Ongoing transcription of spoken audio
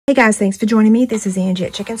Hey guys, thanks for joining me. This is Angie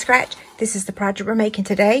at ChicnScratch. This is the project we're making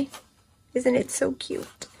today. Isn't it so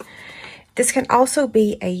cute? This can also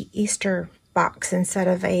be a Easter box instead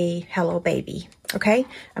of a Hello Baby. Okay,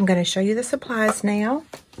 I'm going to show you the supplies now.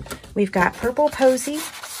 We've got purple posy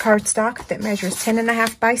cardstock that measures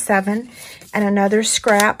 10.5 by 7 and another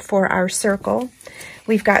scrap for our circle.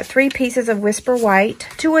 We've got 3 pieces of Whisper White.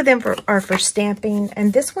 2 of them are for stamping,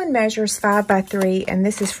 and this one measures 5 by 3, and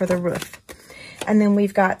this is for the roof. And then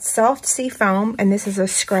we've got soft sea foam, and this is a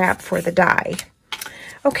scrap for the die.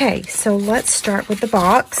 Okay, so let's start with the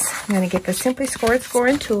box. I'm going to get the Simply Scored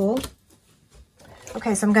scoring tool.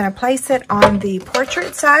 Okay, so I'm going to place it on the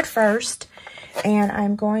portrait side first, and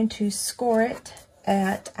I'm going to score it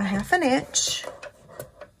at 1/2 inch,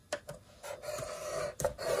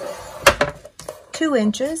 2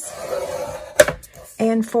 inches,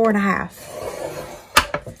 and 4.5.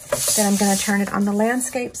 Then I'm going to turn it on the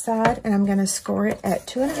landscape side, and I'm going to score it at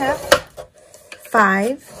 2.5,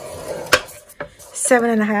 5,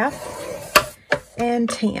 7.5, and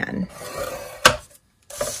 10.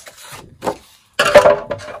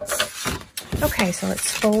 Okay, so let's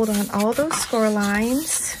fold on all those score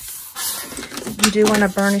lines. You do want to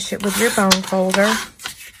burnish it with your bone folder.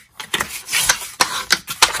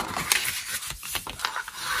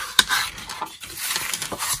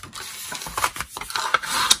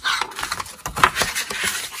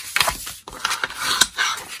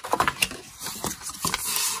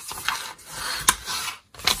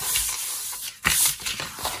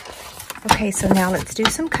 Okay, so now let's do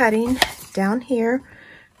some cutting down here.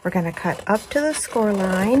 We're going to cut up to the score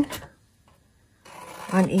line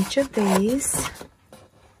on each of these.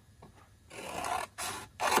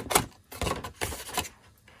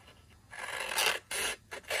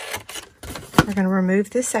 We're going to remove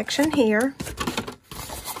this section here.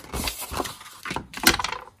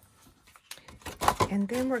 And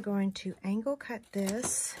then we're going to angle cut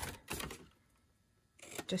this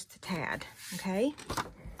just a tad, okay?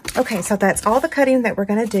 Okay, so that's all the cutting that we're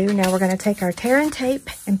going to do. Now we're going to take our tear and tape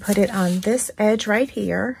and put it on this edge right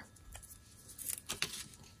here.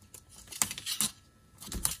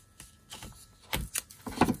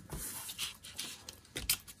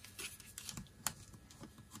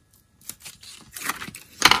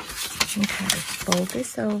 Okay, fold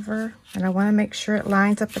this over, and I want to make sure it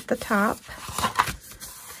lines up at the top.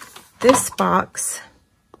 This box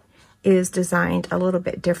is designed a little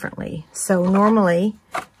bit differently. So normally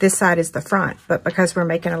this side is the front, but because we're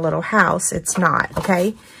making a little house, it's not,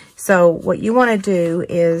 okay? So what you want to do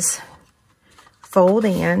is fold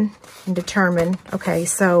in and determine, okay,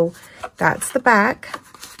 so that's the back.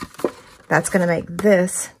 That's going to make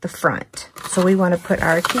this the front. So we want to put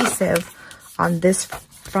our adhesive on this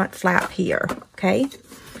front flap here, okay?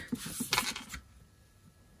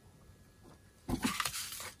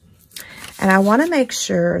 And I want to make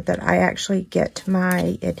sure that I actually get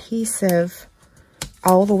my adhesive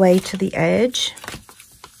all the way to the edge.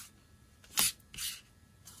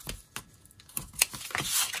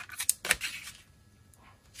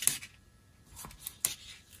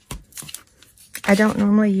 I don't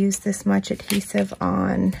normally use this much adhesive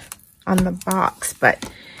on the box,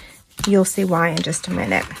 but you'll see why in just a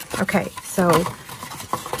minute. Okay, so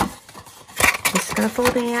this is going to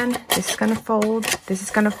fold in, this is going to fold, this is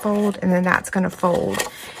going to fold, and then that's going to fold.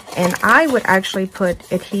 And I would actually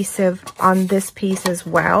put adhesive on this piece as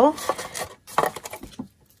well.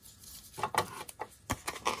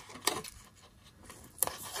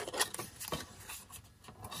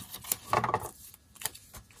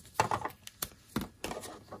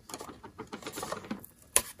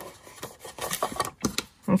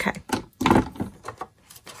 Okay.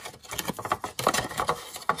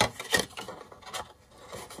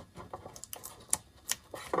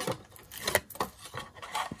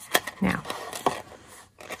 Now,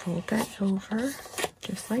 fold that over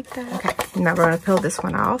just like that. Okay, now we're going to peel this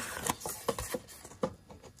one off.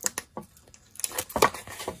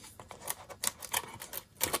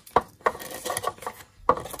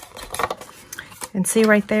 And see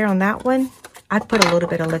right there on that one, I'd put a little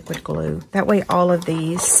bit of liquid glue. That way all of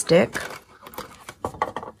these stick.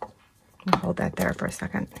 I'll hold that there for a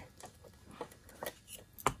second.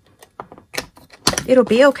 It'll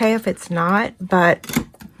be okay if it's not, but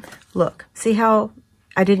look, see how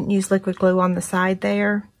I didn't use liquid glue on the side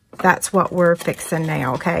there? That's what we're fixing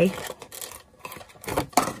now, okay?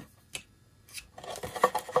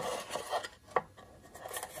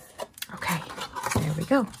 Okay, there we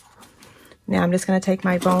go. Now I'm just going to take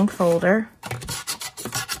my bone folder.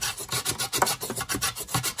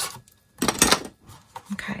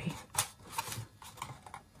 Okay.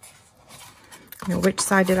 Now which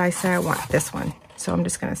side did I say I want? This one. So I'm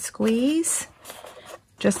just going to squeeze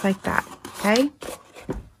just like that, okay?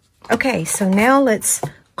 Okay, so now let's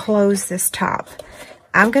close this top.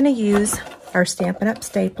 I'm going to use our Stampin' Up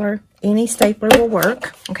stapler. Any stapler will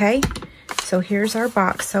work, okay? So here's our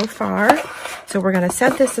box so far. So we're going to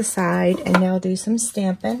set this aside and now do some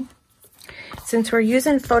stamping. Since we're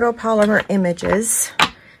using photopolymer images,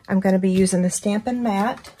 I'm going to be using the Stampin'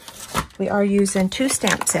 Mat. We are using 2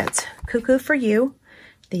 stamp sets. Cuckoo for You,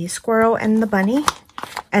 the Squirrel and the Bunny,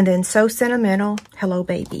 and then So Sentimental, Hello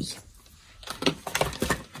Baby.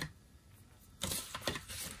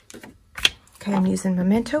 Okay, I'm using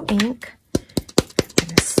Memento ink. I'm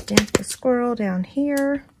going to stamp the squirrel down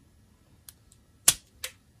here.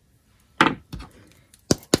 And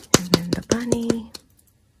then the bunny.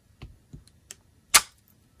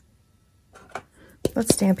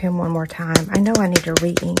 Let's stamp him one more time. I know I need to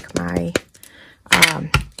re-ink my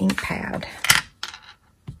ink pad.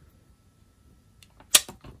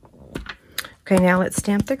 Okay, now let's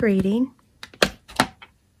stamp the greeting.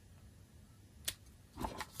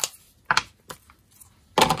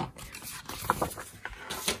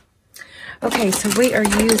 Okay, so we are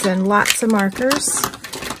using lots of markers.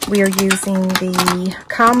 We are using the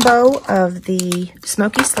combo of the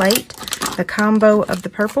Smoky Slate, the combo of the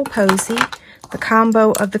Purple Posy, the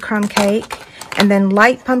combo of the Crumb Cake, and then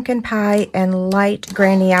light Pumpkin Pie and light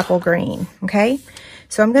Granny Apple Green, okay?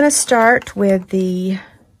 So I'm going to start with the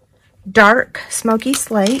dark Smoky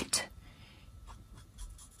Slate.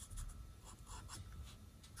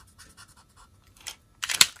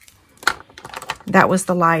 That was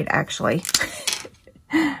the light, actually.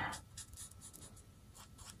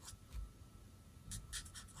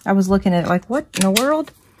 I was looking at it like, what in the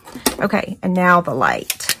world? Okay, and now the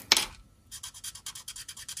light.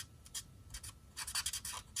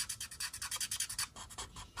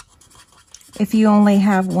 If you only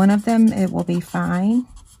have one of them, it will be fine.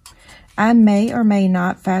 I may or may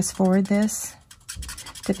not fast forward this.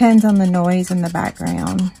 Depends on the noise in the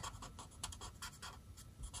background.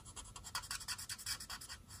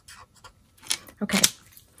 Okay,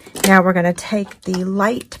 now we're going to take the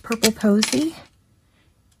light Purple Posy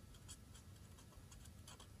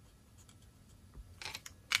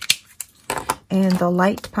and the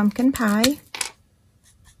light Pumpkin Pie.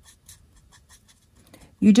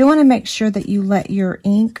 You do want to make sure that you let your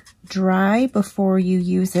ink dry before you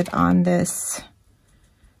use it on this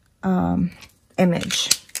image.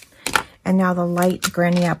 And now the light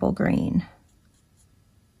Granny Apple Green.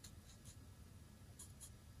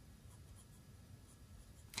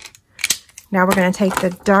 Now we're going to take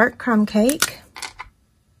the dark Crumb Cake.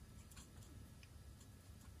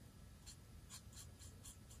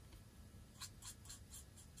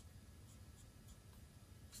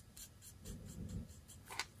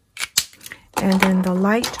 And then the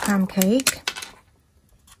light Crumb Cake.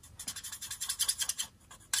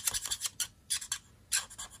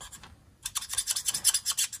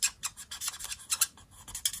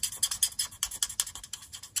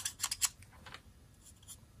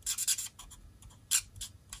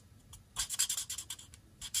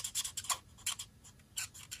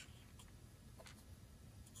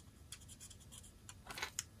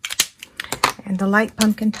 And the light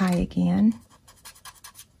Pumpkin Pie again.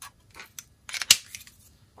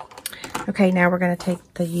 Okay, now we're going to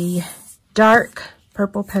take the dark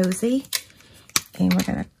Purple Posy and we're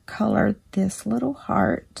going to color this little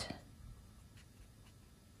heart.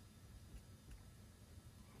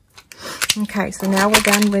 Okay, so now we're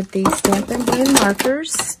done with the Stampin' Blue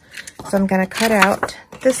markers. So I'm going to cut out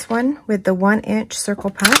this one with the 1-inch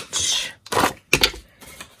circle punch.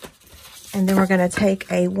 And then we're going to take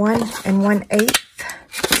a 1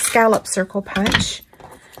 1/8 scallop circle punch.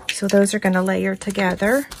 So those are going to layer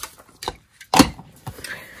together.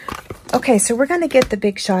 Okay, so we're going to get the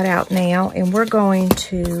Big Shot out now, and we're going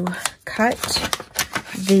to cut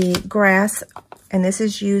the grass, and this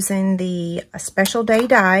is using the Special Day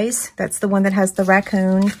dies. That's the one that has the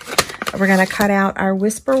raccoon. We're going to cut out our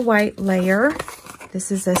Whisper White layer.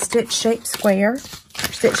 This is a stitch shaped square,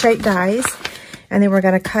 stitch shaped dies, and then we're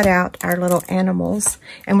going to cut out our little animals,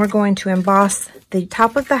 and we're going to emboss the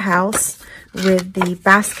top of the house with the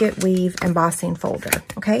basket weave embossing folder.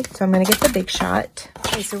 Okay, so I'm going to get the Big Shot.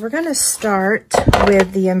 Okay, so we're going to start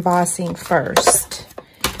with the embossing first.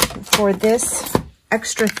 For this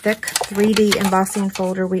extra thick 3D embossing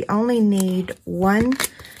folder, we only need 1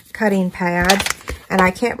 cutting pad, and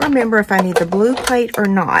I can't remember if I need the blue plate or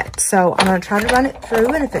not. So I'm going to try to run it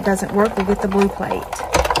through, and if it doesn't work, we'll get the blue plate.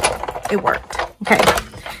 It worked. Okay.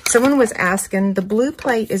 Someone was asking, the blue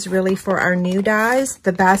plate is really for our new dies.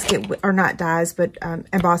 The basket, or not dies, but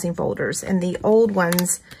embossing folders. And the old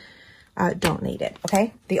ones don't need it,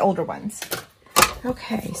 okay? The older ones.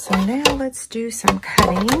 Okay, so now let's do some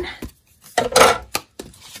cutting.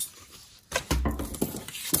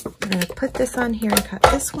 I'm going to put this on here and cut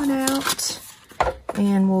this one out.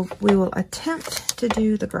 And we will attempt to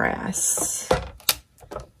do the grass.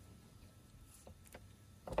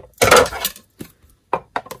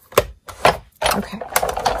 Okay.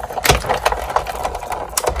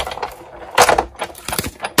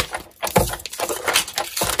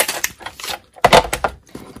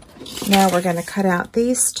 Now we're going to cut out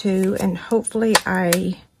these two, and hopefully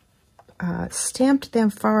I stamped them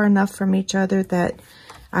far enough from each other that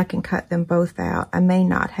I can cut them both out. I may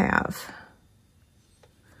not have.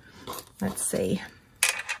 Let's see.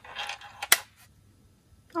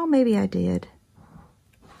 Oh, maybe I did.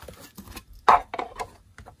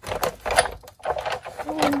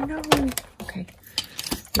 Oh, no. Okay.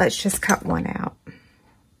 Let's just cut one out.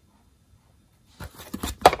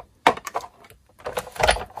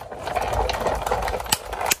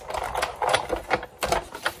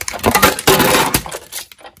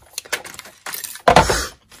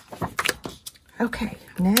 Okay,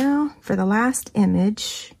 now for the last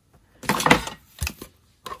image.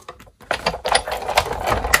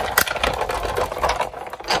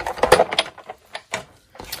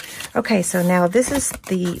 Okay, so now this is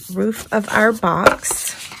the roof of our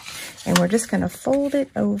box, and we're just going to fold it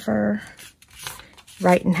over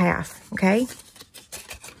right in half, okay?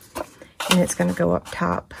 And it's going to go up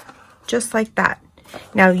top, just like that.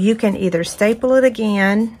 Now, you can either staple it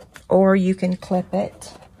again, or you can clip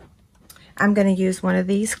it. I'm going to use one of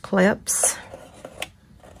these clips.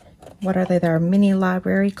 What are they? They're mini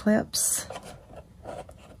library clips.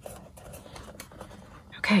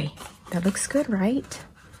 Okay, that looks good, right?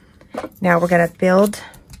 Now we're going to build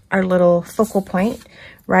our little focal point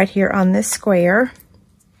right here on this square.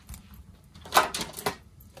 So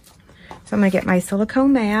I'm going to get my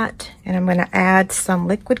silicone mat, and I'm going to add some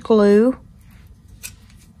liquid glue.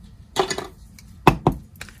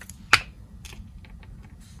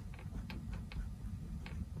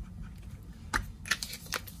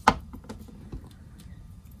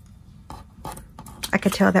 I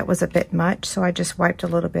could tell that was a bit much, so I just wiped a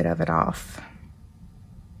little bit of it off.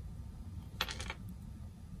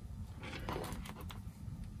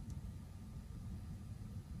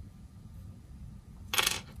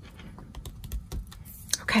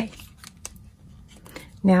 Okay.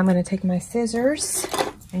 Now I'm going to take my scissors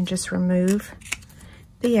and just remove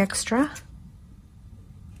the extra.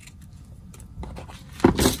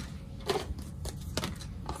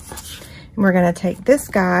 And we're going to take this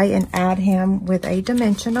guy and add him with a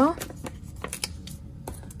dimensional.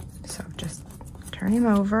 So just turn him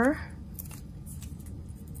over.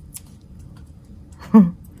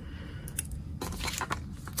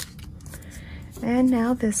 And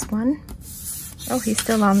now this one. Oh, he's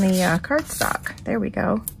still on the cardstock. There we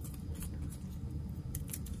go.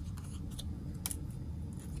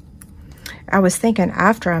 I was thinking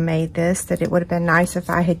after I made this that it would have been nice if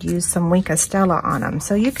I had used some Wink of Stella on them.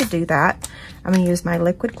 So you could do that. I'm going to use my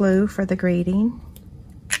liquid glue for the greeting.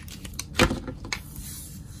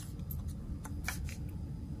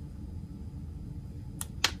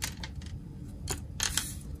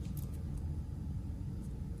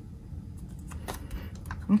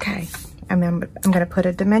 Okay. I'm going to put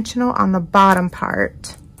a dimensional on the bottom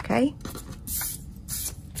part. Okay.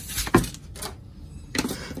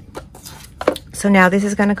 So now this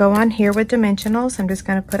is going to go on here with dimensionals. I'm just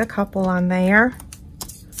going to put a couple on there.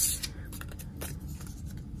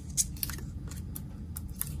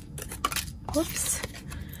 Whoops.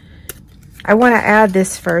 I want to add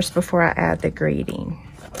this first before I add the greeting.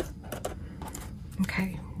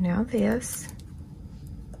 Okay, now this.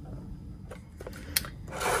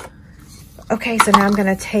 Okay, so now I'm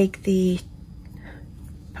going to take the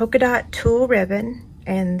polka dot tulle ribbon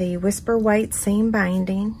and the Whisper White seam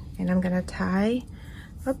binding, and I'm going to tie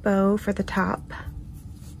a bow for the top.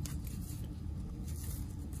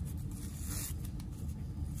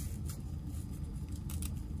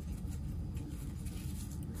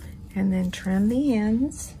 And then trim the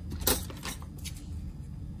ends.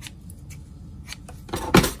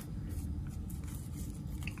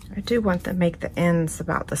 I do want to make the ends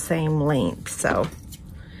about the same length, so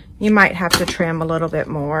you might have to trim a little bit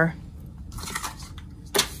more.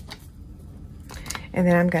 And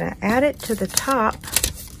then I'm going to add it to the top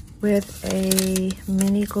with a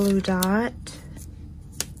mini glue dot.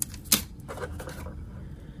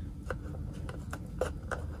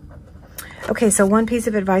 Okay, so one piece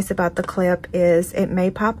of advice about the clip is it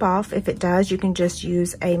may pop off. If it does, you can just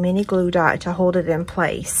use a mini glue dot to hold it in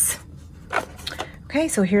place. Okay,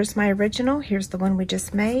 so here's my original. Here's the one we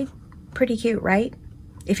just made. Pretty cute, right?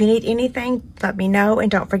 If you need anything, let me know.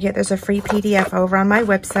 And don't forget, there's a free PDF over on my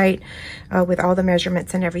website with all the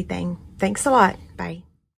measurements and everything. Thanks a lot. Bye.